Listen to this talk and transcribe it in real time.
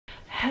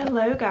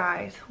Hello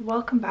guys,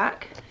 welcome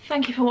back.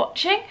 Thank you for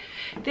watching.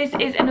 This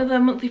is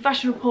another monthly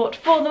fashion report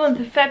for the month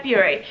of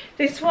February.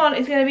 This one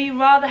is going to be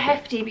rather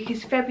hefty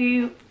because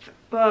February,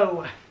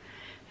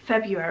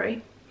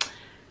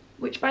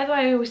 which by the way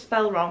I always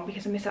spell wrong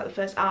because I miss out the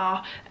first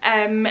R,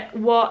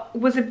 what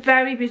was a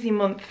very busy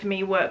month for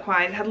me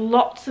work-wise. I had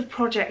lots of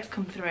projects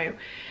come through.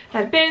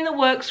 They'd been in the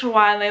works for a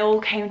while and they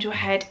all came to a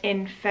head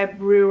in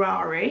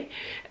February.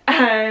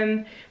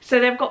 So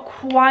they've got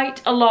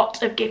quite a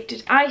lot of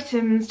gifted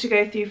items to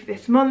go through for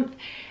this month.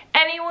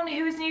 Anyone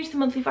who is new to the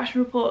monthly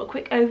fashion report, a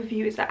quick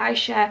overview is that I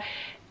share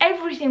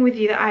everything with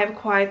you that I have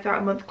acquired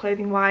throughout a month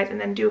clothing wise, and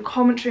then do a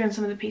commentary on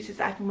some of the pieces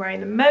that I've been wearing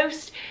the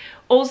most.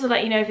 Also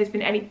let you know if there's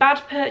been any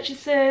bad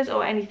purchases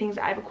or any things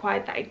that I've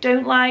acquired that I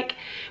don't like.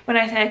 When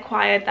I say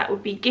acquired, that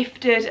would be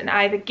gifted, and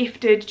either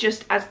gifted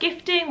just as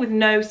gifting with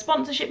no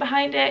sponsorship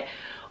behind it,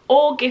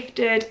 or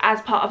gifted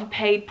as part of a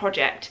paid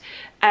project.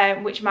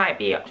 Which might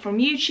be from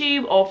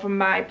YouTube or from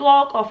my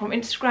blog or from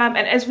Instagram,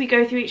 and as we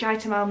go through each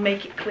item I'll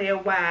make it clear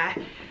where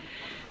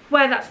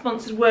that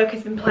sponsored work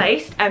has been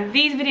placed.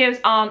 These videos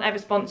aren't ever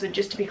sponsored,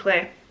 just to be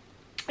clear.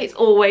 It's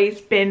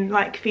always been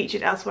like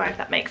featured elsewhere, if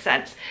that makes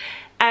sense.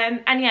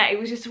 And yeah, it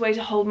was just a way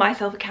to hold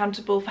myself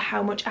accountable for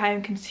how much I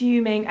am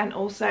consuming and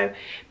also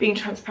being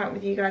transparent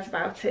with you guys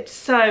about it.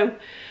 So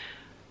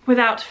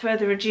without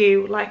further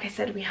ado, like I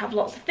said, we have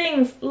lots of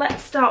things.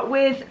 Let's start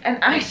with an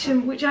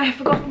item which I have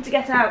forgotten to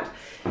get out.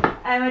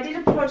 I did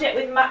a project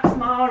with Max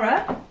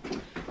Mara,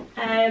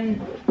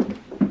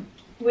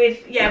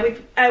 with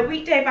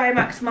Weekday by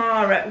Max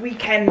Mara,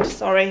 Weekend,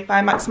 sorry,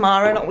 by Max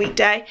Mara, not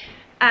Weekday,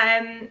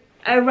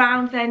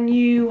 around their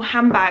new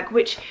handbag,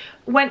 which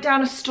went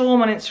down a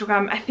storm on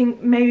Instagram. I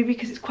think maybe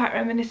because it's quite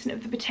reminiscent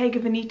of the Bottega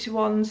Veneta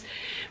ones,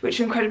 which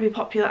are incredibly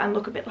popular and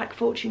look a bit like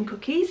fortune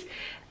cookies.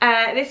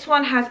 This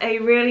one has a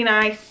really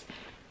nice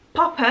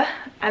popper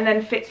and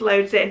then fits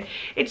loads in.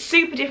 It's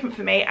super different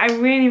for me. I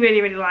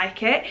really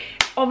like it.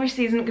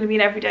 Obviously isn't going to be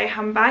an everyday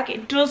handbag.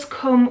 It does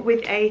come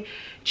with a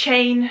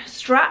chain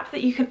strap that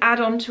you can add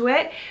onto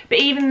it, but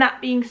even that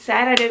being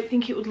said, I don't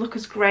think it would look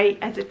as great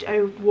as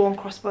a worn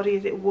crossbody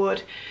as it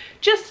would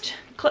just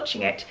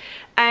clutching it.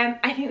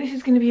 I think this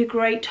is going to be a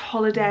great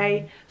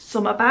holiday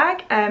summer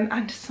bag,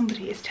 and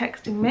somebody is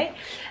texting me,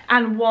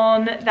 and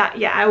one that,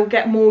 yeah, I will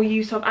get more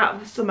use of out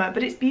of the summer,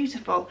 but it's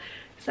beautiful.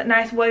 It's that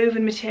nice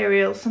woven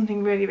material,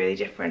 something really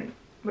different,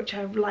 which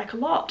I like a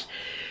lot.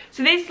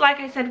 So this, like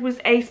I said, was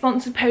a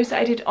sponsored post that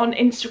I did on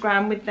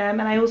Instagram with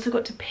them, and I also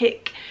got to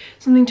pick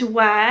something to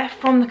wear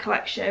from the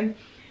collection.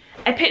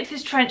 I picked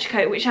this trench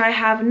coat, which I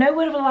have, no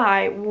word of a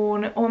lie,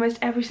 worn almost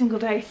every single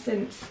day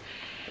since.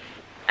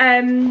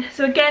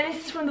 So again,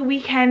 this is from the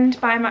Weekend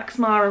by Max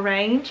Mara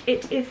range.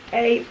 It is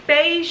a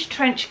beige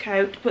trench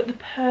coat, but the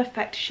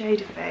perfect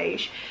shade of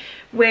beige,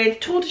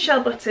 with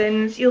tortoiseshell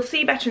buttons. You'll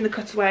see better in the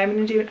cutaway. I'm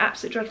going to do an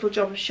absolute dreadful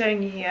job of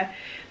showing you here.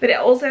 But it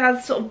also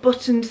has sort of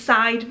buttoned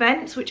side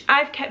vents, which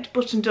I've kept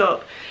buttoned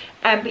up,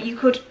 but you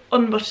could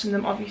unbutton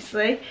them,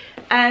 obviously.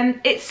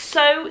 It's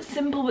so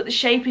simple, but the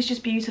shape is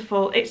just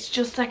beautiful. It's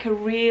just like a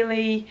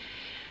really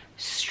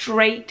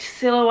straight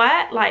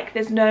silhouette. Like,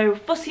 there's no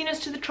fussiness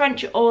to the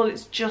trench at all.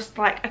 It's just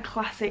like a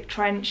classic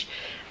trench.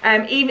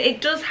 Even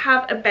it does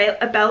have a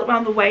belt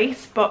around the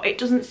waist, but it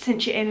doesn't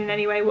cinch it in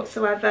any way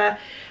whatsoever.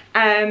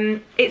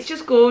 It's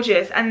just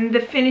gorgeous, and the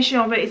finishing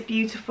of it is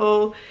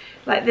beautiful.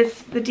 Like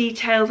this, the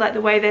details, like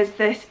the way there's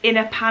this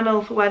inner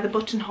panel for where the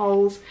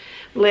buttonholes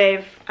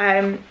live.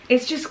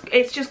 It's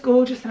just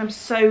gorgeous, and I'm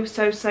so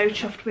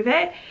chuffed with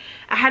it.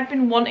 I had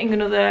been wanting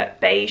another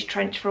beige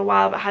trench for a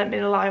while, but hadn't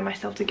been allowing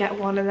myself to get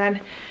one, and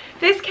then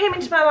this came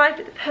into my life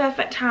at the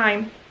perfect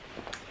time,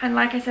 and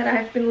like I said,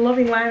 I've been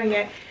loving wearing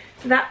it.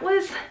 So that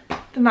was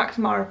the Max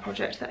Mara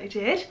project that I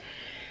did.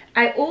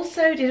 I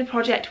also did a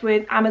project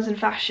with Amazon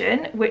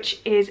Fashion,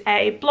 which is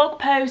a blog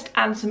post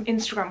and some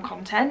Instagram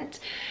content,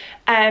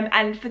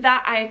 and for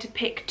that I had to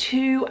pick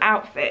 2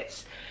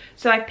 outfits.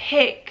 So I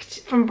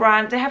picked from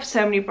brands, I have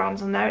so many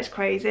brands on there, it's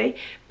crazy,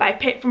 but I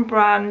picked from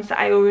brands that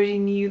I already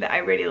knew that I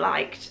really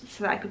liked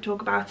so that I could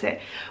talk about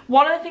it.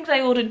 One of the things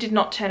I ordered did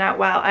not turn out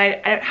well.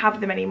 I don't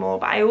have them anymore,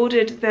 but I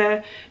ordered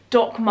the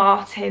Doc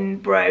Marten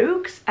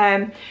Brogues,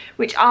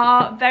 which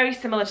are very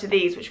similar to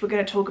these, which we're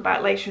going to talk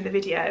about later in the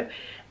video.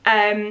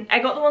 I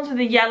got the ones with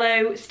the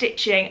yellow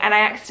stitching, and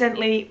I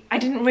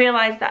didn't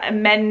realise that a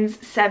men's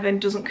 7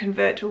 doesn't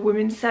convert to a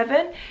women's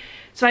 7.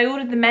 So I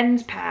ordered the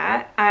men's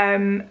pair,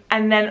 and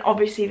then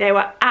obviously they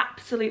were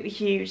absolutely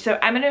huge. So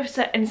I'm going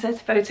to insert a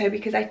photo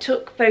because I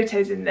took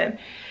photos in them.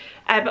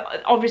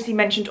 But obviously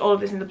mentioned all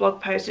of this in the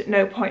blog post. At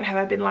no point have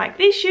I been like,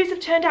 these shoes have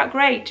turned out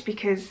great,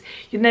 because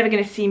you're never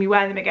going to see me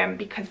wear them again,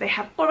 because they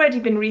have already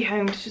been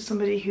rehomed to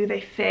somebody who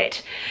they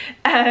fit.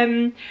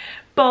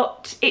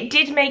 But it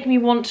did make me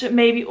want to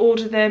maybe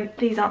order them.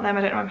 These aren't them,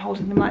 I don't know why I'm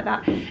holding them like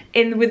that.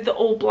 With the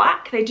all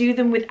black. They do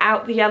them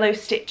without the yellow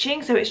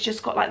stitching, so it's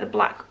just got like the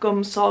black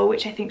gum sole,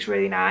 which I think is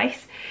really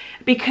nice.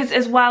 Because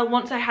as well,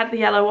 once I had the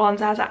yellow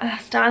ones, I was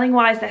like, styling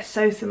wise, they're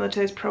so similar to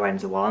those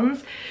Proenza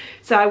ones.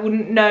 So I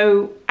wouldn't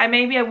know,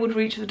 maybe I would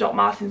reach for the Doc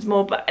Martens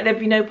more, but there'd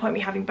be no point me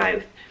having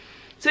both.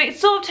 So it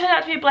sort of turned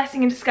out to be a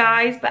blessing in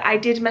disguise, but I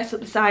did mess up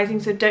the sizing,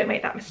 so don't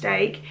make that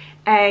mistake.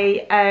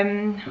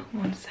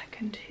 One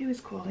second, who is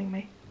calling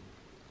me?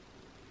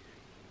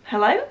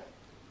 Hello?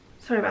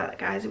 Sorry about that,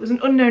 guys. It was an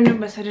unknown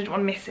number, so I didn't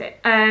want to miss it.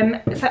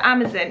 So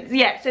Amazon,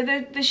 yeah, so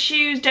the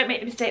shoes, don't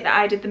make the mistake that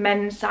I did. The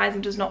men's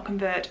sizing does not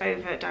convert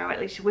over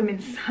directly to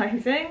women's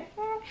sizing.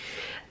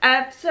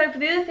 So for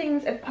the other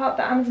things as part of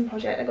the Amazon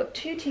project, I got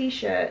 2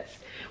 t-shirts.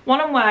 One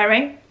I'm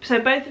wearing, so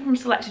both are from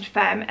Selected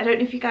Femme. I don't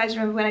know if you guys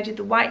remember when I did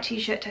the white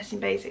t-shirt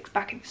testing basics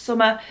back in the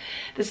summer.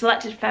 The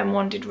Selected Femme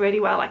one did really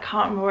well. I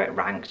can't remember where it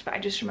ranked, but I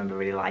just remember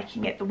really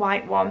liking it, the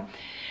white one.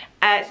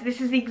 So this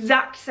is the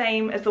exact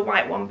same as the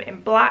white one, but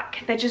in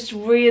black. They're just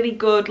really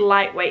good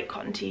lightweight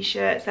cotton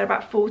t-shirts. They're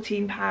about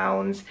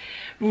 £14.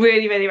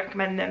 Really, really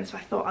recommend them, so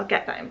I thought I'll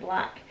get that in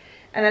black.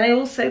 And then I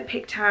also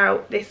picked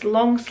out this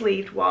long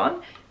sleeved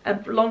one, a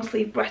long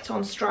sleeve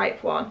Breton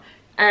stripe one,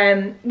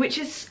 which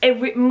is a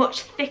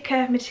much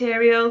thicker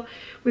material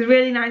with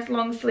really nice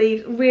long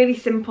sleeves, really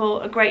simple,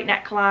 a great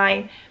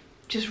neckline.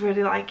 Just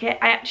really like it.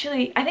 I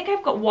think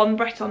I've got one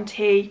Breton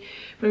tee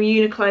from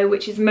Uniqlo,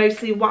 which is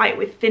mostly white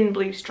with thin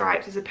blue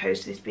stripes, as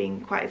opposed to this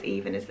being quite as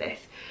even as this.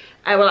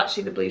 Well,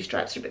 actually the blue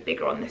stripes are a bit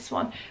bigger on this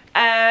one,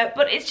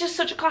 but it's just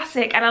such a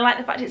classic, and I like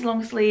the fact it's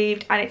long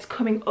sleeved, and it's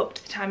coming up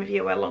to the time of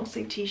year where long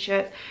sleeve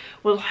t-shirts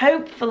will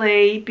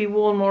hopefully be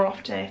worn more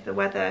often if the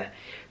weather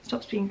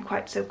stops being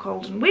quite so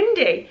cold and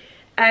windy.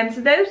 So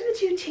those are the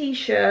 2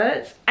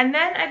 t-shirts, and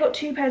then I got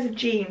 2 pairs of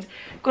jeans.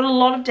 Got a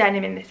lot of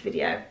denim in this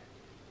video.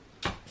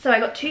 So I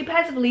got 2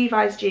 pairs of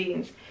Levi's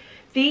jeans.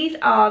 These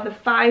are the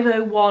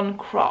 501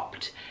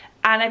 cropped,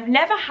 and I've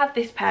never had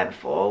this pair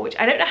before, which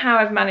I don't know how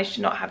I've managed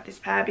to not have this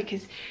pair,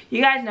 because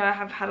you guys know I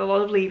have had a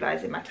lot of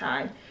Levi's in my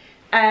time.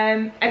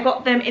 I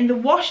got them in the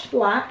washed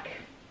black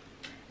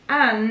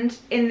and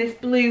in this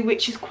blue,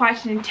 which is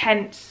quite an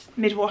intense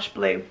mid-wash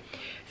blue.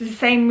 It's the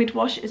same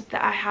mid-wash as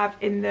that I have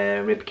in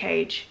the rib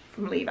cage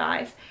from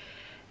Levi's.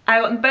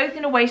 I got them both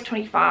in a waist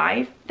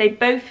 25. They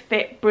both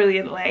fit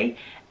brilliantly,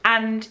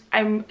 and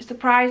I'm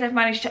surprised I've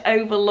managed to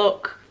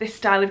overlook this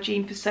style of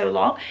jean for so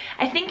long.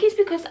 I think it's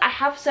because I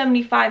have so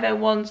many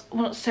 501s,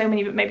 well not so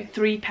many, but maybe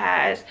 3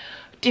 pairs,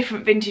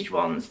 different vintage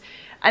ones,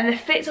 and the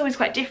fit's always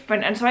quite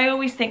different, and so I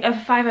always think, oh, for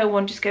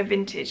 501 just go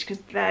vintage, because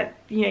they're,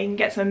 you know, you can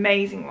get some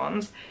amazing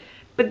ones.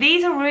 But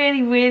these are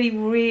really, really,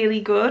 really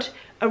good,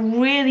 a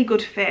really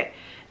good fit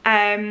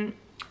in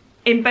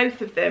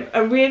both of them.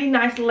 A really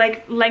nice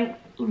leg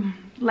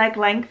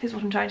length is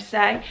what I'm trying to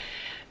say.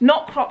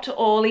 Not cropped at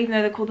all, even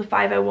though they're called the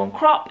 501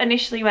 crop.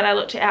 Initially when I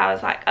looked at it, I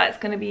was like, oh, it's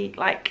going to be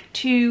like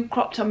too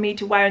cropped on me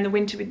to wear in the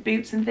winter with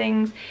boots and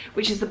things,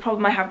 which is the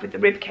problem I have with the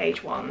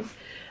ribcage ones.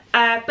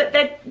 But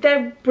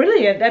they're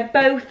brilliant. They're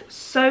both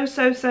so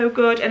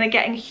good, and they're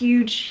getting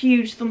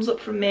huge thumbs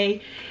up from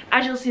me.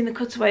 As you'll see in the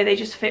cutaway, they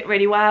just fit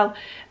really well.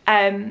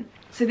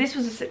 So this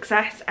was a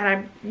success, and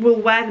I will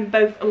wear them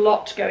both a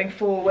lot going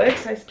forward,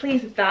 so I was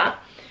pleased with that.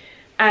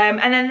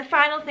 And then the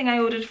final thing I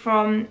ordered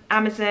from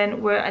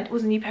Amazon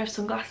was a new pair of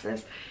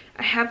sunglasses.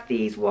 I have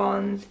these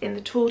ones in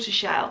the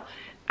tortoiseshell,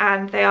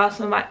 and they are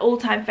some of my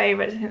all-time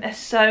favourites. I think they're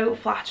so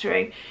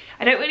flattering.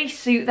 I don't really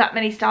suit that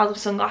many styles of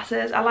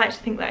sunglasses. I like to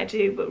think that I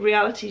do, but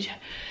reality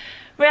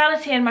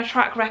and my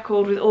track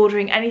record with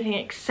ordering anything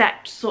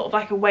except sort of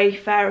like a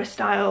Wayfarer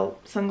style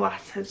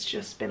sunglass has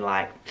just been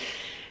like,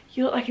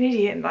 you look like an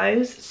idiot in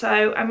those.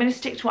 So I'm going to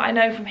stick to what I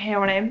know from here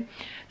on in.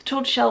 The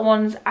tortoiseshell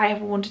ones I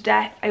have worn to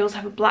death. I also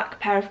have a black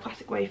pair of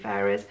classic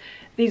Wayfarers.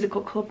 These are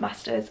called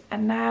Clubmasters,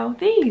 and now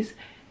these.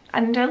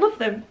 And I love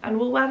them, and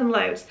we'll wear them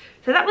loads.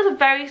 So that was a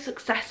very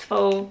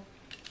successful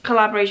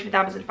collaboration with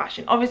Amazon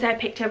Fashion. Obviously I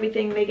picked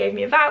everything, they gave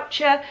me a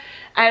voucher.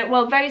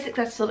 Well, very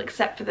successful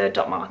except for the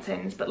Doc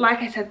Martens, but like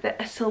I said,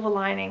 a silver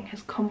lining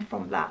has come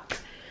from that.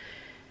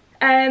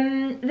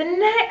 The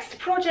next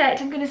project,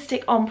 I'm going to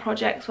stick on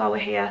projects while we're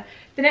here.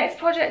 The next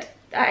project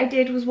that I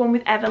did was one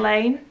with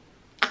Everlane.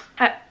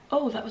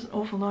 Oh, that was an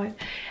awful noise.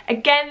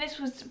 Again, this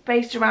was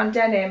based around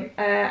denim.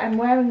 I'm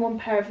wearing one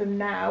pair of them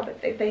now,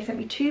 but they sent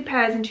me 2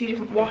 pairs in 2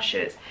 different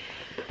washers.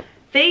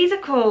 These are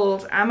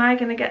called, am I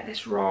going to get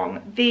this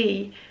wrong,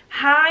 the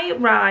High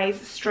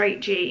Rise Straight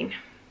Jean.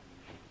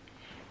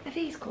 Are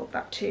these called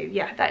that too?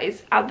 Yeah, that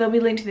is. They'll be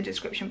linked in the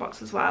description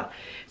box as well.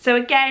 So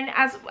again,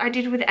 as I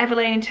did with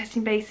Everlane in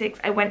Testing Basics,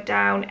 I went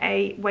down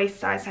a waist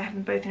size. I have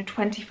them both in a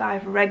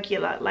 25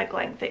 regular leg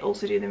length. They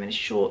also do them in a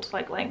short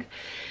leg length.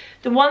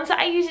 The ones that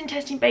I used in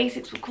Testing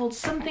Basics were called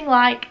something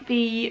like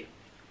the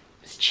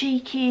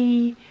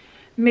Cheeky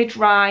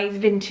Mid-Rise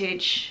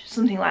Vintage,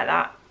 something like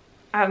that.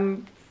 I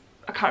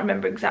can't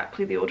remember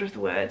exactly the order of the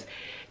words.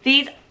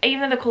 These, even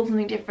though they're called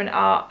something different,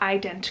 are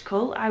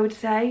identical, I would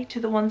say,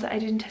 to the ones that I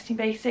did in Testing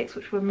Basics,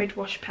 which were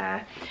mid-wash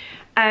pair,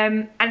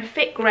 and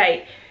fit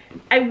great.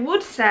 I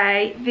would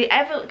say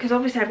because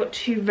obviously I've got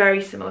 2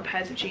 very similar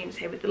pairs of jeans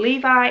here with the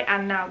Levi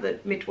and now the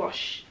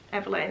mid-wash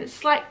Everlane. There's a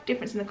slight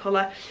difference in the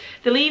colour.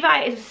 The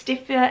Levi is a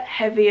stiffer,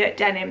 heavier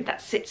denim that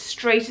sits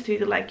straighter through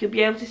the leg. You'll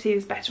be able to see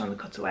this better on the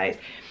cutaways.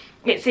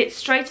 It sits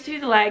straighter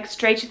through the legs,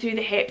 straighter through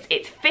the hips.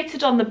 It's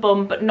fitted on the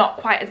bum, but not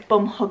quite as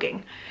bum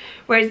hugging.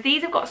 whereas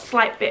these have got a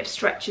slight bit of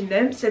stretch in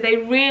them, so they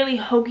really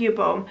hug your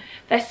bum.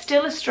 They're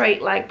still a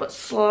straight leg but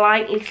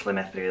slightly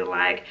slimmer through the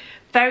leg,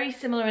 very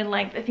similar in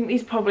length. I think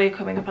these probably are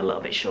coming up a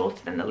little bit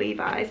shorter than the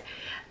Levi's.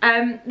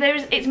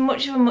 It's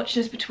much of a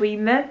muchness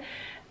between them.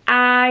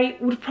 I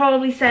would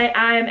probably say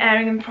I am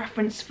erring in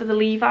preference for the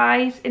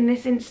Levi's in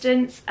this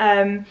instance,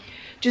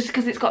 just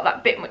because it's got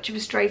that bit much of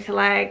a straighter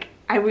leg.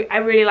 I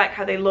really like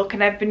how they look,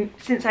 and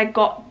since I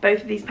got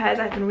both of these pairs,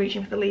 I've been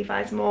reaching for the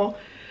Levi's more.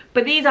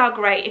 But these are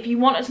great. If you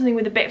wanted something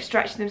with a bit of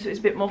stretch to them so it's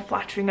a bit more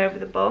flattering over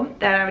the bum,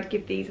 then I would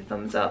give these a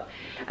thumbs up.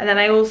 And then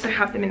I also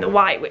have them in the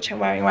white, which I'm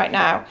wearing right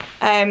now.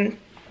 I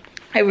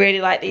really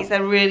like these.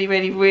 They're really,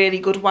 really, really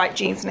good white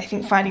jeans, and I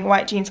think finding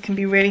white jeans can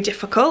be really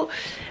difficult.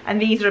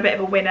 And these are a bit of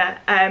a winner.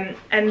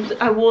 And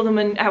I wore them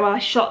and I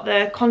shot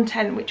the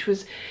content, which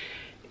was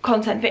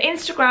content for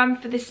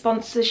Instagram for this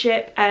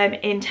sponsorship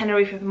in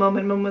Tenerife with Mum,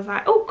 and Mum was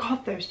like, oh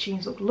god, those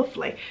jeans look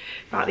lovely,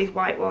 about these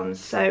white ones.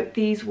 So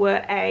these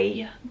were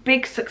a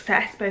big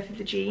success, both of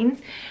the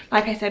jeans.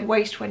 Like I said,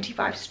 waist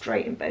 25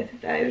 straight in both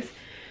of those.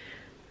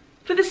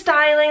 For the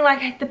styling,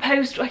 like the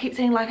post, I keep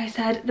saying like I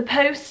said,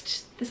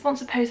 the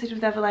sponsor posted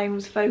with Everlane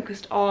was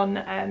focused on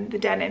the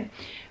denim,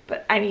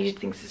 but I needed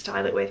things to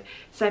style it with.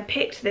 So I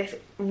picked this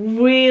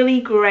really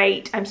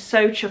great, I'm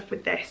so chuffed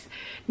with this,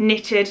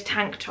 knitted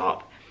tank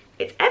top.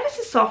 It's ever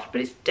so soft,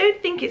 but I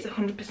don't think it's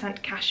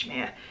 100%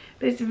 cashmere,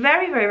 but it's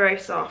very, very, very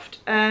soft.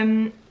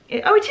 Oh,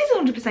 it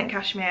is 100%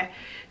 cashmere.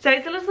 So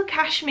it's a little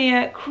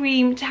cashmere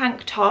cream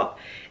tank top.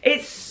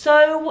 It's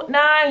so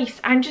nice.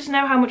 I just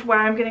know how much wear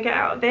I'm going to get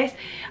out of this.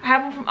 I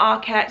have one from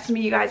Arket. Some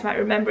of you guys might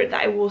remember it,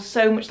 that I wore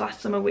so much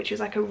last summer, which was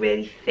like a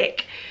really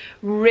thick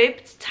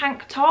ribbed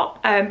tank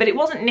top, but it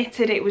wasn't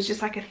knitted, it was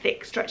just like a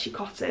thick stretchy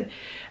cotton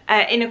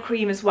in a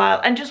cream as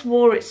well, and just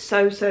wore it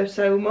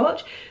so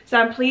much. So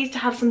I'm pleased to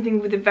have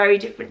something with a very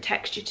different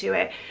texture to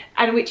it,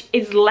 and which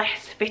is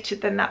less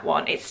fitted than that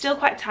one. It's still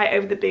quite tight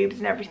over the boobs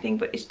and everything,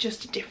 but it's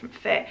just a different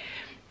fit.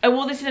 I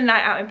wore this in a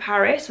night out in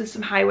Paris with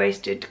some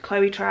high-waisted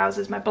Chloe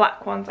trousers, my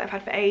black ones I've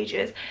had for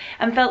ages,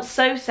 and felt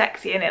so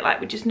sexy in it,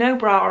 like with just no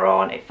bra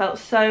on. It felt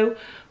so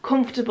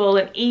comfortable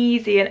and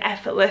easy and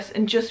effortless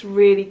and just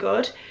really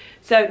good.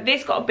 So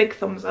this got a big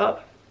thumbs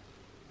up.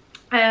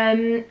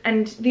 And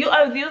the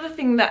other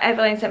thing that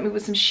Everlane sent me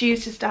was some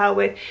shoes to style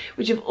with,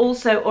 which have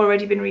also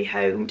already been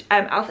rehomed.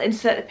 I'll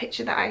insert the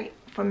picture that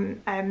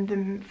from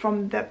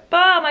the,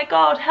 oh my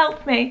god,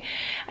 help me,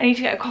 I need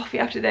to get a coffee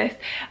after this.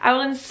 I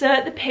will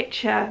insert the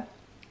picture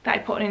that I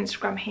put on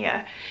Instagram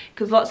here,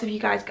 because lots of you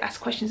guys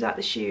asked questions about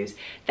the shoes.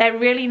 They're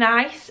really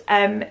nice.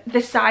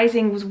 The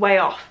sizing was way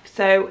off,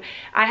 so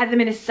I had them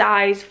in a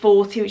size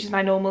 40, which is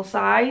my normal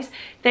size.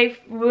 They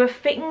were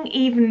fitting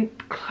even,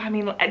 I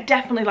mean,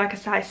 definitely like a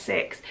size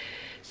 6.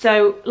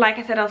 So like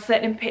I said, I'll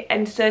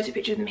insert a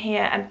picture of them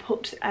here and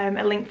put a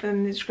link for them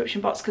in the description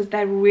box, because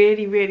they're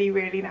really, really,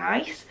 really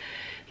nice.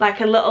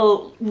 Like a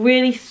little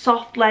really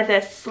soft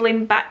leather,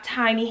 slim back,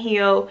 tiny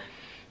heel,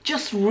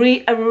 just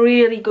a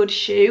really good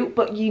shoe,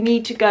 but you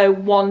need to go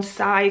one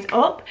size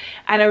up.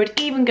 And I would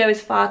even go as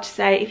far to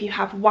say, if you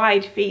have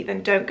wide feet,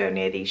 then don't go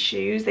near these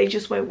shoes. They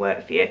just won't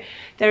work for you.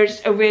 They're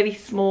just a really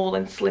small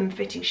and slim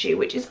fitting shoe,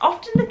 which is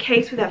often the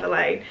case with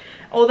Everlane.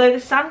 Although the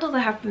sandals I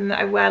have from them that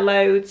I wear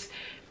loads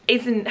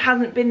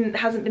hasn't been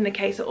the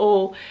case at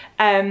all.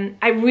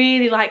 I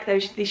really like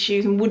these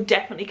shoes and would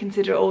definitely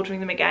consider ordering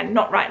them again.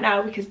 Not right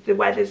now because the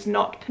weather's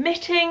not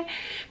permitting,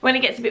 when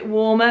it gets a bit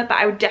warmer, but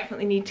I would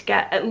definitely need to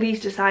get at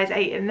least a size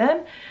 8 in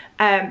them,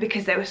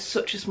 because they were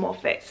such a small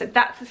fit. So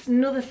that's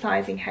another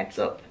sizing heads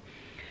up.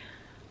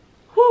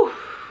 Whew.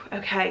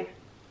 Okay,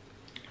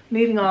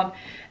 moving on.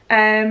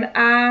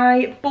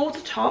 I bought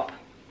a top,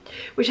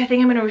 which I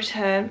think I'm going to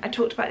return. I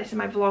talked about this in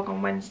my vlog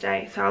on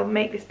Wednesday, so I'll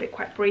make this bit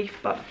quite brief,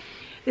 but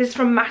this is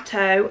from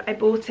Matteau. I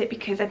bought it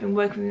because I've been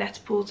working with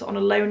Net-a-Porter on a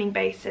loaning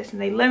basis,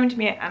 and they loaned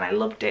me it and I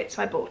loved it,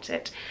 so I bought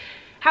it.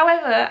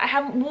 However, I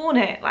haven't worn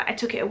it. Like, I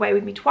took it away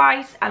with me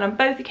twice, and on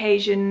both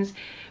occasions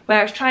when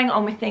I was trying it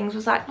on with things,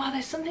 was like, well,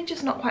 there's something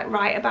just not quite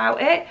right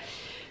about it.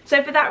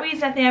 So for that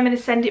reason, I think I'm going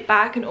to send it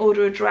back and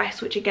order a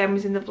dress, which again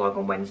was in the vlog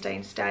on Wednesday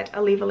instead.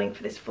 I'll leave a link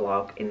for this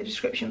vlog in the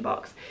description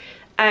box.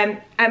 This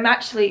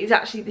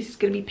is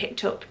going to be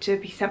picked up to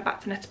be sent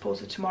back to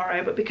Net-a-Porter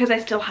tomorrow, but because I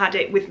still had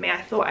it with me,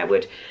 I thought I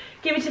would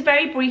give it a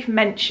very brief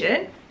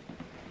mention.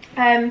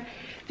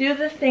 The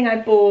other thing I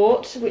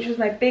bought, which was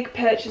my big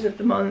purchase of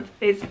the month,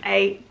 is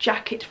a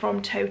jacket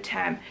from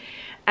Toteme.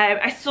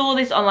 I saw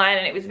this online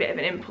and it was a bit of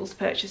an impulse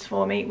purchase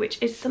for me,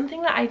 which is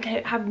something that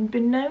I haven't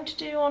been known to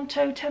do on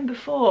Toteme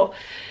before,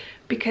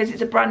 because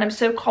it's a brand I'm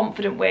so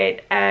confident with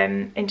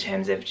in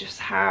terms of just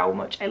how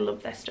much I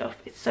love their stuff.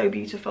 It's so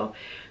beautiful.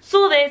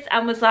 Saw this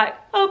and was like,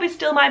 oh, but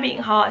still my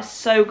beating heart is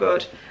so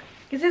good.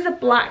 This is a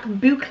black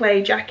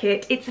boucle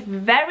jacket. It's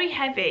very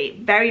heavy,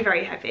 very,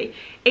 very heavy.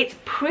 It's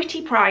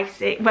pretty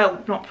pricey.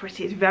 Well, not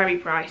pretty, it's very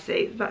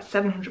pricey. It's about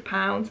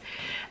 £700.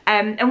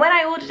 And when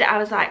I ordered it, I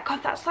was like,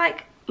 God, that's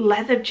like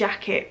leather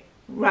jacket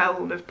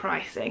realm of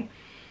pricing.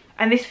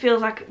 and this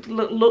feels like,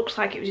 looks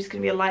like it was just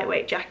going to be a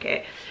lightweight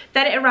jacket.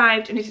 Then it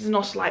arrived and it is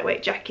not a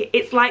lightweight jacket.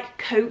 It's like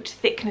coat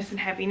thickness and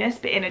heaviness,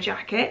 but in a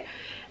jacket.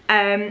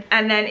 And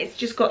then it's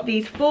just got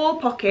these 4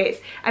 pockets.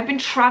 I've been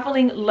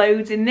traveling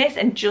loads in this,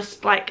 and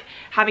just like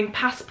having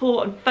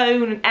passport and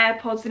phone and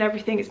AirPods and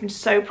everything, it's been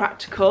so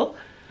practical.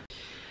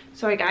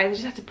 Sorry guys, I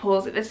just had to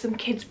pause it. There's some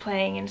kids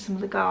playing in some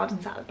of the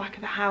gardens at the back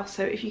of the house,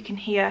 so if you can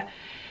hear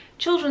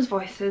children's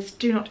voices,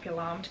 do not be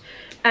alarmed.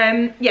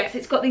 Yes,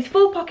 it's got these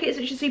 4 pockets,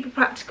 which are super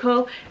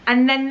practical,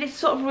 and then this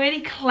sort of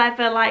really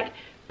clever like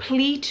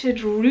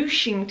pleated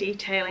ruching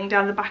detailing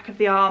down the back of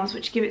the arms,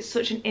 which give it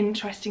such an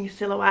interesting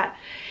silhouette.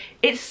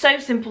 It's so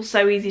simple,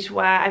 so easy to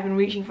wear. I've been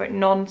reaching for it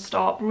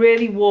non-stop.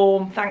 Really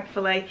warm,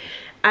 thankfully,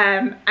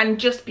 and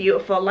just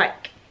beautiful.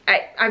 Like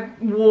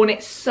I've worn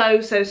it so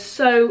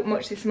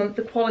much this month.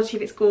 The quality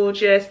of it's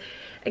gorgeous.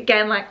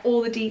 Again, like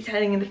all the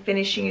detailing and the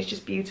finishing is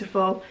just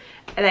beautiful.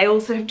 And they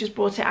also have just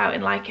brought it out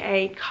in like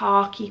a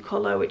khaki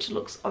colour, which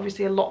looks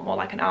obviously a lot more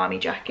like an army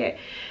jacket.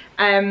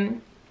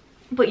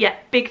 But yeah,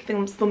 big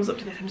thumbs up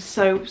to this. I'm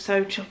so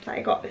chuffed that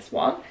I got this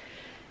one.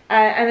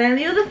 And then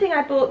the other thing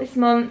I bought this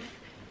month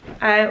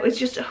was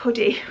just a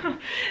hoodie.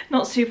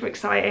 Not super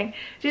exciting.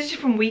 Just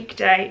from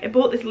Weekday. I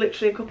bought this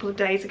literally a couple of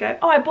days ago.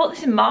 Oh, I bought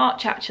this in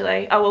March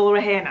actually. Oh well, we're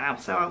here now,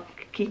 so I'll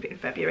keep it in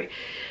February.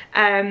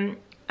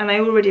 And I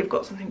already have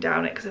got something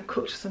down it because I've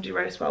cooked a Sunday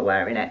roast while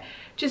wearing it.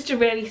 Just a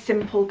really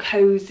simple,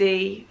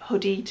 cozy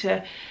hoodie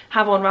to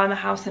have on around the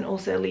house and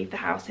also leave the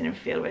house in and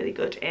feel really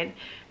good in.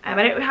 I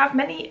don't have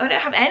any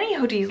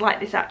hoodies like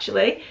this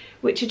actually,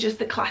 which are just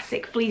the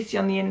classic fleecy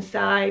on the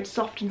inside,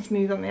 soft and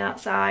smooth on the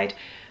outside.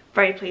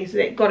 Very pleased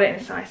with it. Got it in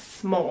a size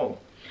small.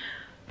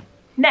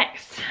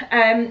 Next,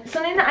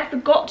 something that I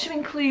forgot to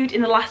include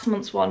in the last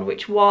month's one,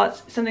 which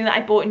was something that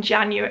I bought in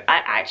January.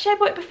 I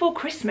bought it before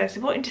Christmas. I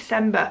bought it in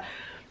December.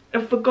 I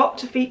forgot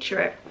to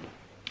feature it,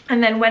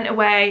 and then went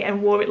away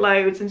and wore it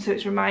loads, and so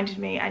it's reminded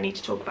me I need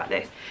to talk about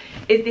this.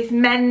 Is this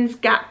men's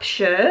Gap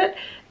shirt.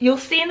 You'll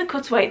see in the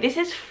cutaway, this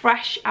is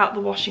fresh out the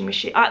washing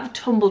machine, out the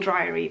tumble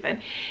dryer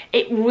even.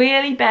 It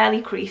really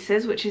barely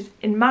creases, which is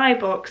in my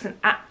books an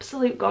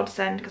absolute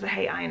godsend because I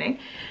hate ironing.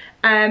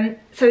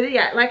 So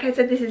yeah, like I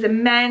said, this is a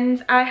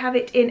men's. I have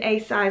it in a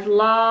size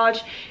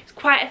large. It's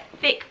quite a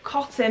thick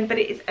cotton, but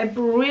it is a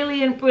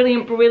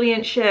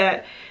brilliant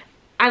shirt.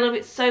 I love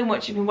it so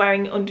much. I've been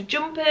wearing it under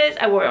jumpers.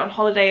 I wore it on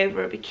holiday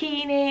over a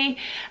bikini.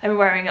 I've been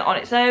wearing it on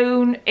its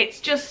own.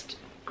 It's just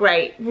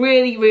great.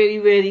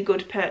 Really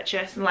good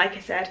purchase. And like I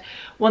said,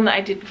 one that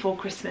I did before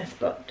Christmas,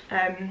 but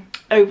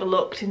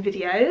overlooked in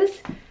videos.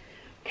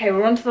 Okay,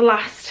 we're on to the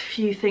last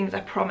few things, I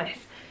promise.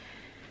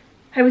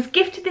 I was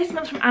gifted this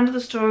month from Under the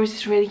Stories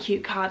this really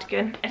cute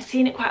cardigan. I've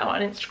seen it quite a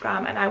lot on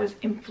Instagram and I was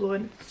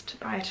influenced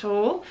by it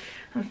all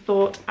and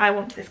thought, I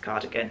want this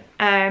cardigan.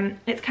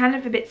 It's kind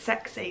of a bit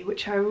sexy,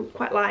 which I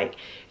quite like.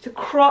 It's a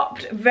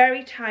cropped,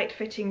 very tight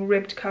fitting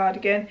ribbed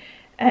cardigan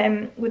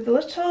with the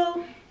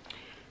little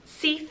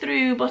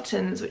see-through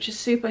buttons, which is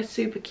super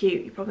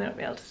cute. You probably won't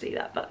be able to see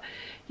that, but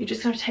you're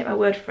just going to take my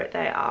word for it.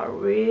 They are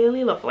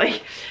really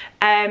lovely.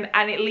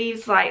 And it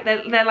leaves like,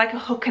 they're like a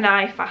hook and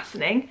eye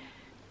fastening.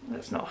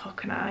 That's not a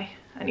hook and eye,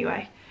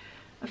 anyway.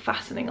 A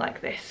fastening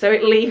like this, so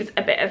it leaves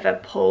a bit of a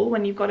pull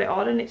when you've got it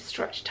on and it's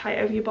stretched tight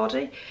over your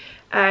body.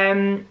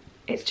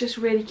 It's just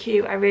really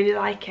cute. I really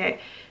like it.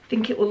 I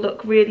think it will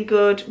look really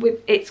good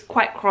with, it's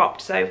quite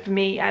cropped, so for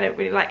me I don't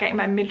really like getting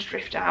my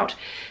midriff out,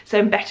 so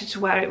I'm better to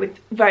wear it with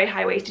very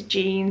high-waisted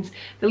jeans.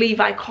 The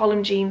Levi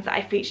column jeans that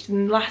I featured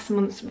in last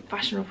month's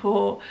fashion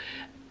report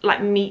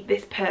like meet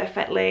this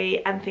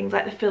perfectly, and things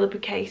like the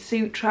Phillip Lim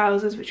suit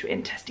trousers, which were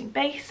in Testing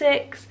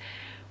Basics,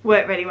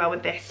 work really well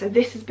with this. So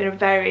this has been a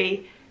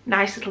very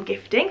nice little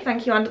gifting.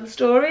 Thank you, Under the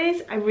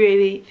Stories. I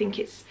really think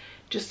it's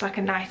just like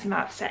a nice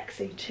amount of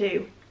sexy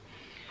too.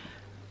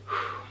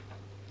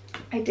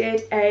 I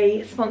did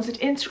a sponsored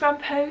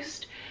Instagram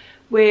post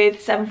with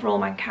Seven for All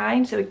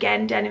Mankind, so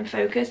again, denim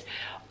focus.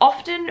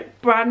 Often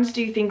brands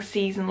do things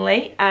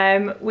seasonally,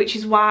 which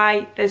is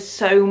why there's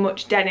so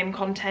much denim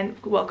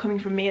content, well, coming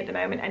from me at the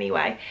moment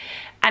anyway.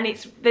 And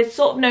there's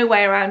sort of no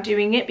way around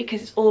doing it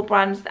because it's all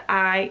brands that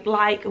I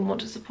like and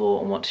want to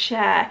support and want to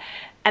share,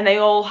 and they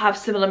all have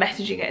similar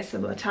messaging at a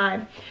similar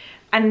time.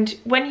 And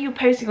when you're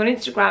posting on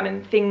Instagram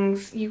and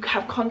things, you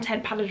have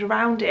content padded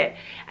around it,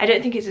 I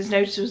don't think it's as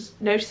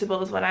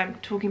noticeable as when I'm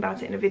talking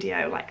about it in a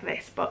video like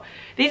this. But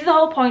these are the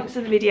whole points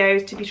of the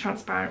videos, to be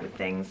transparent with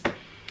things.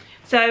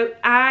 So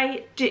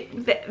I did,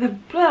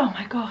 oh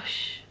my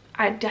gosh,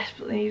 I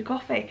desperately need a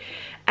coffee.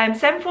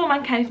 Seven for All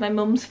Mankind is my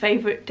mum's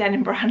favourite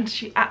denim brand.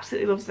 She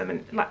absolutely loves them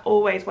and like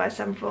always wears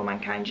Seven for All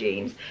Mankind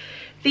jeans.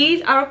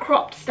 These are a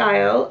cropped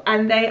style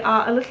and they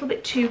are a little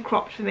bit too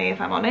cropped for me, if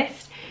I'm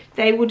honest.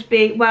 They would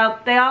be,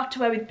 well, they are to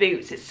wear with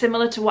boots. It's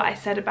similar to what I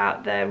said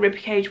about the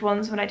ribcage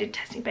ones when I did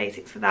Testing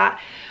Basics for that.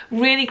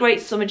 Really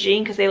great summer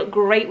jean because they look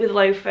great with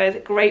loafers,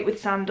 great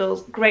with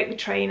sandals, great with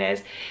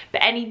trainers.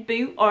 But any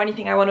boot or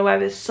anything I want to wear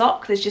with a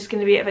sock, there's just going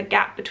to be a bit of a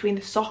gap between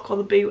the sock or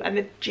the boot and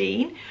the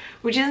jean,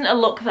 which isn't a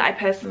look that I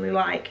personally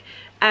like.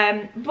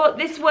 But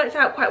this works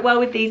out quite well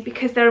with these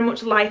because they're a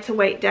much lighter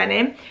weight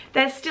denim.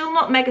 They're still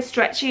not mega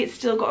stretchy, it's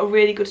still got a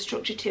really good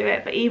structure to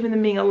it, but even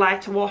them being a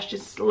lighter wash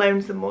just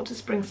loans them more to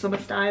spring summer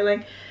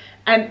styling.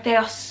 They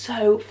are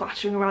so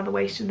flattering around the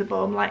waist and the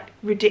bum, like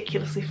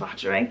ridiculously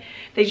flattering.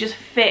 They just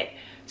fit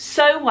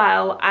so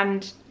well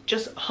and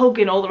just hug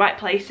in all the right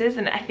places,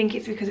 and I think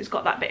it's because it's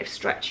got that bit of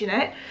stretch in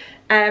it.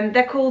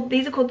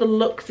 These are called the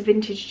Luxe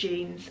Vintage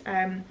Jeans.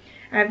 I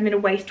have them in a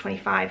waist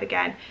 25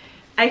 again.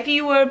 If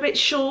you were a bit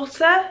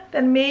shorter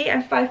than me,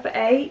 I'm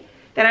 5'8",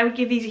 then I would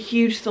give these a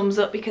huge thumbs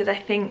up, because I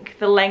think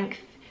the length,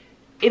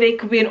 they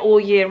could be an all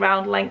year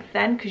round length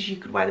then, because you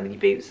could wear them with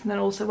your boots and then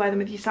also wear them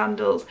with your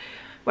sandals.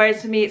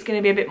 Whereas for me, it's going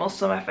to be a bit more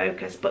summer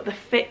focused, but the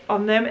fit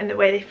on them and the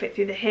way they fit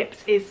through the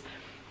hips is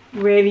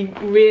really,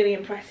 really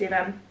impressive.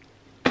 I'm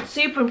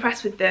super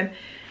impressed with them.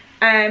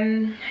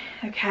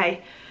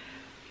 Okay.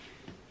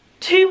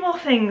 Two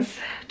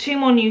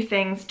more new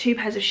things, 2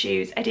 pairs of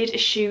shoes. I did a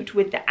shoot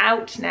with the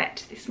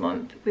Outnet this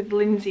month with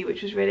Lindsay,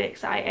 which was really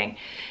exciting.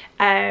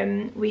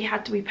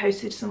 We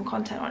posted some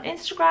content on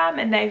Instagram,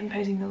 and they've been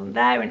posting them on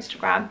their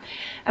Instagram,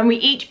 and we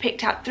each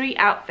picked out 3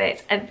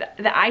 outfits, and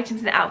the items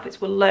in the outfits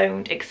were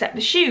loaned except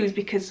the shoes,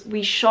 because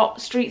we shot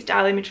street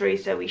style imagery,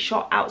 so we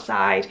shot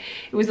outside.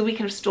 It was the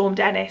weekend of Storm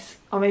Dennis,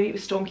 or maybe it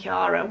was Storm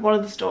Kiara, one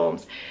of the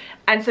storms,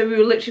 and so we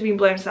were literally being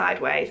blown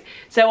sideways.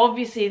 So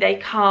obviously they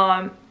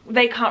can't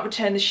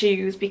return the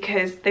shoes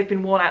because they've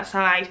been worn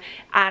outside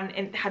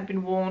and had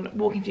been worn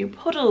walking through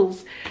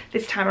puddles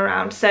this time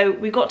around. So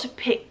we got to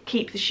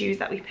keep the shoes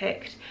that we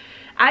picked.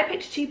 I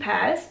picked 2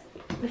 pairs.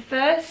 The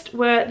first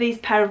were these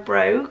pair of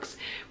Brogues,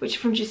 which are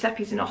from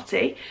Guiseppe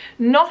Zanotti.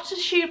 Not a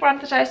shoe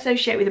brand that I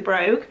associate with a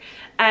Brogue.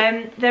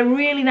 They're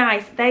really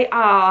nice. They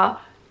are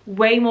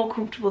way more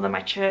comfortable than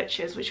my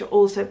Churches, which are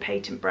also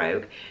patent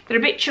Brogue. They're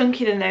a bit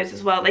chunkier than those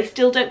as well. They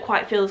still don't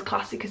quite feel as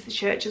classic as the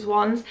Churches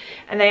ones,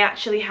 and they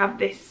actually have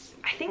this,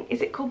 I think,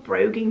 is it called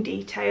broguing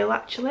detail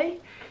actually?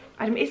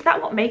 Is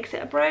that what makes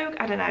it a Brogue?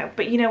 I don't know,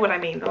 but you know what I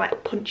mean, the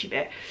like punchy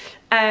bit,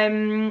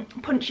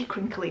 punchy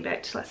crinkly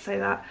bit, let's say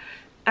that.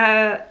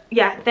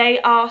 Yeah,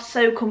 they are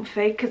so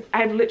comfy, because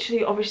I've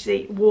literally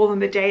obviously wore them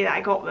the day that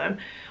I got them.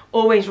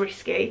 Always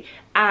risky,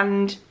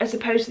 and as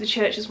opposed to the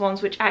Churches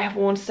ones, which I have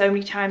worn so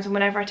many times, and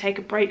whenever I take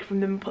a break from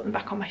them and put them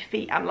back on my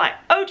feet, I'm like,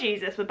 oh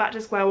Jesus, we're back to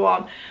square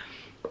one.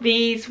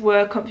 These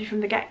were comfy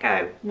from the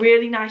get-go.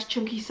 Really nice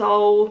chunky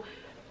sole.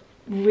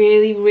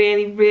 Really,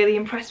 really, really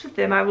impressed with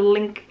them. I will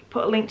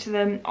put a link to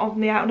them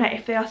on the Outnet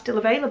if they are still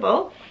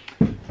available.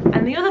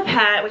 And the other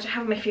pair, which I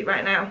have on my feet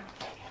right now,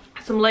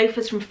 some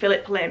loafers from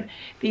Phillip Lim.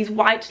 These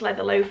white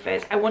leather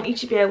loafers. I want you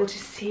to be able to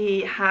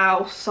see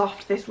how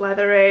soft this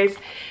leather is.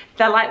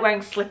 They're like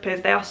wearing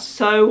slippers. They are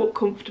so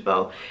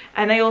comfortable,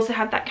 and they also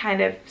have that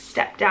kind of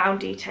step down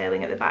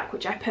detailing at the back,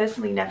 which I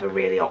personally never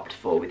really opt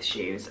for with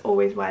shoes.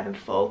 Always wear them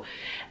full.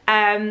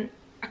 I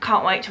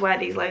can't wait to wear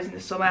these loads in the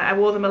summer. I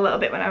wore them a little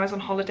bit when I was on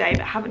holiday,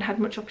 but haven't had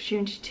much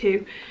opportunity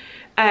to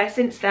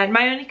since then.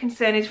 My only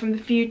concern is from the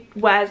few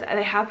wears that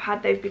they have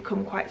had, they've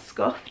become quite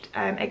scuffed.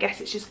 I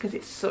guess it's just because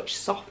it's such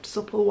soft,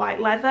 supple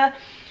white leather.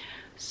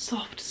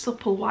 Soft,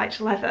 supple white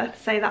leather.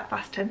 Say that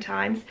fast 10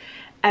 times.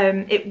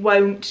 It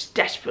won't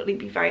desperately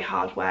be very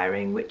hard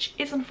wearing, which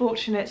is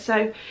unfortunate.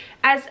 So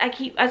as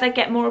I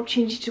get more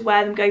opportunity to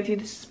wear them, go through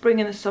the spring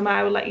and the summer,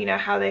 I will let you know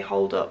how they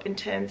hold up in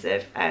terms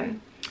of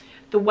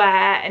the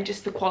wear and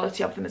just the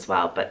quality of them as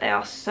well. But they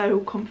are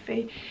so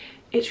comfy,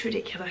 it's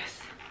ridiculous.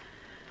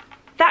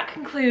 That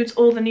concludes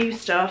all the new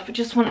stuff. I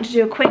just wanted to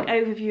do a quick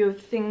overview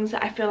of things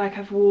that I feel like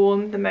I've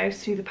worn the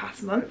most through the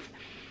past month.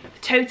 The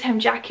Toteme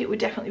Jacket would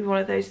definitely be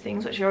one of those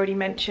things, which I already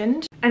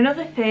mentioned.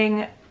 Another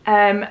thing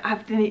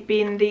have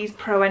been these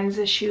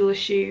Proenza shoeless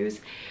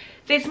shoes.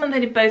 This month I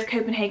did both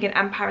Copenhagen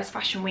and Paris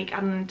Fashion Week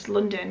and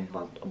London,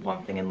 well,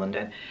 one thing in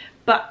London.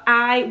 But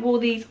I wore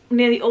these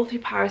nearly all through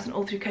Paris and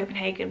all through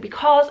Copenhagen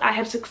because I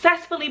have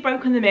successfully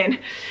broken them in.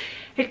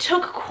 It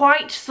took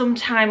quite some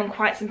time and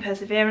quite some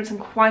perseverance and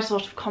quite a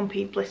lot of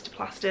Compeed blister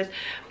plasters,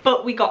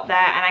 but we got there,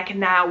 and I can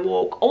now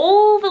walk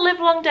all the live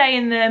long day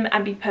in them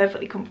and be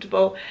perfectly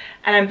comfortable,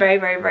 and I'm very,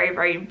 very, very,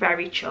 very,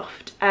 very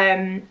chuffed.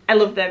 I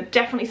love them.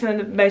 Definitely some of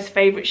the most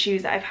favourite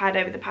shoes that I've had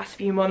over the past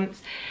few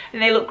months, and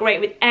they look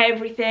great with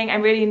everything.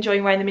 I'm really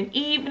enjoying wearing them in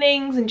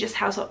evenings and just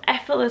how sort of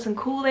effortless and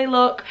cool they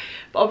look,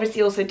 but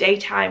obviously also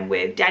daytime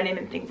with denim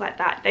and things like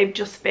that. They've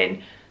just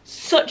been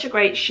such a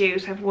great shoe,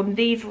 so I've worn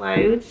these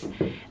loads.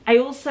 I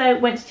also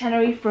went to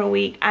Tenerife for a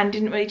week and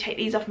didn't really take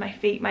these off my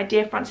feet. My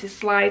Dear Francis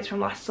slides from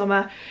last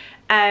summer.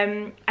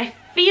 I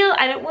feel,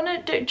 I don't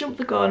want to jump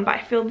the gun, but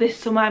I feel this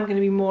summer I'm going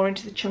to be more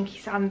into the chunky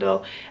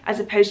sandal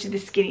as opposed to the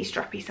skinny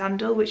strappy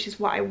sandal, which is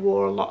what I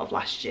wore a lot of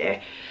last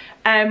year.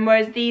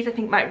 Whereas these I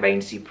think might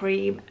reign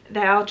supreme.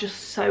 They are just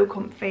so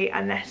comfy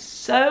and they're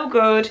so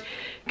good.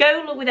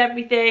 Go look with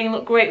everything,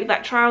 look great with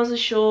like trousers,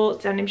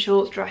 shorts, denim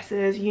shorts,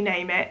 dresses, you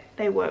name it,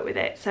 they work with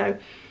it. So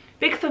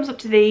big thumbs up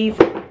to these.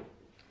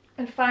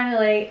 And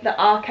finally, the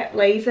Arket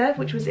Blazer,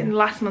 which was in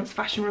last month's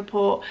fashion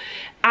report.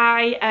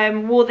 I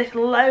wore this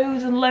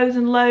loads and loads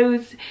and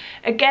loads,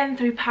 again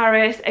through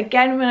Paris,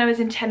 again when I was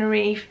in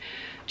Tenerife.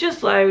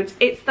 just loads.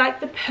 It's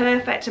like the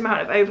perfect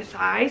amount of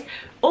oversize.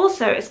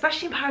 Also,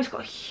 especially in Paris,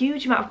 got a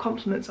huge amount of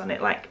compliments on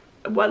it, like,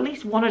 well, at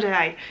least one a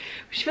day,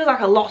 which feels like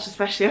a lot,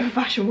 especially over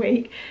Fashion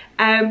Week.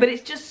 But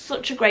it's just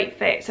such a great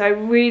fit, so I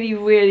really,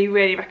 really,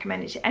 really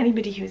recommend it to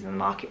anybody who's in the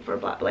market for a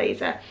black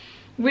blazer.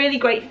 Really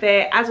great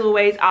fit. As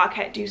always,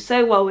 Arket do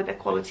so well with the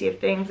quality of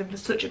things and for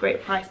such a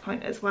great price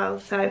point as well.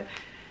 So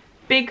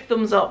big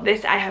thumbs up.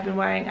 This I have been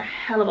wearing a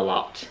hell of a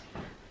lot.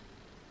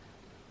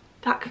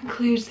 That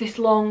concludes this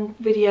long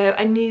video.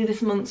 I knew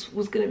this month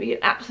was going to be an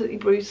absolutely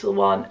brutal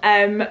one.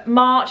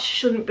 March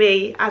shouldn't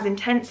be as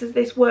intense as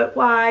this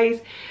work-wise.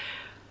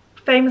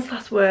 Famous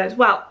last words.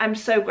 Well, I'm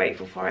so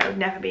grateful for it. I would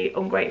never be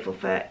ungrateful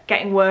for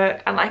getting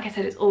work. And like I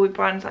said, it's all with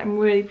brands that I'm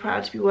really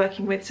proud to be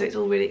working with, so it's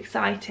all really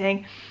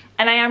exciting.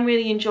 And I am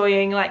really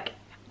enjoying like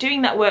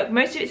doing that work.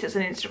 Most of it sits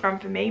on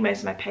Instagram for me, most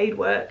of my paid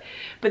work,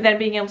 but then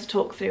being able to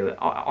talk through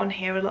on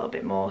here a little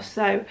bit more.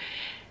 So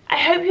I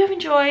hope you have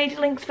enjoyed.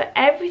 Links for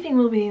everything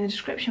will be in the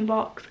description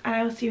box, and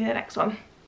I will see you in the next one.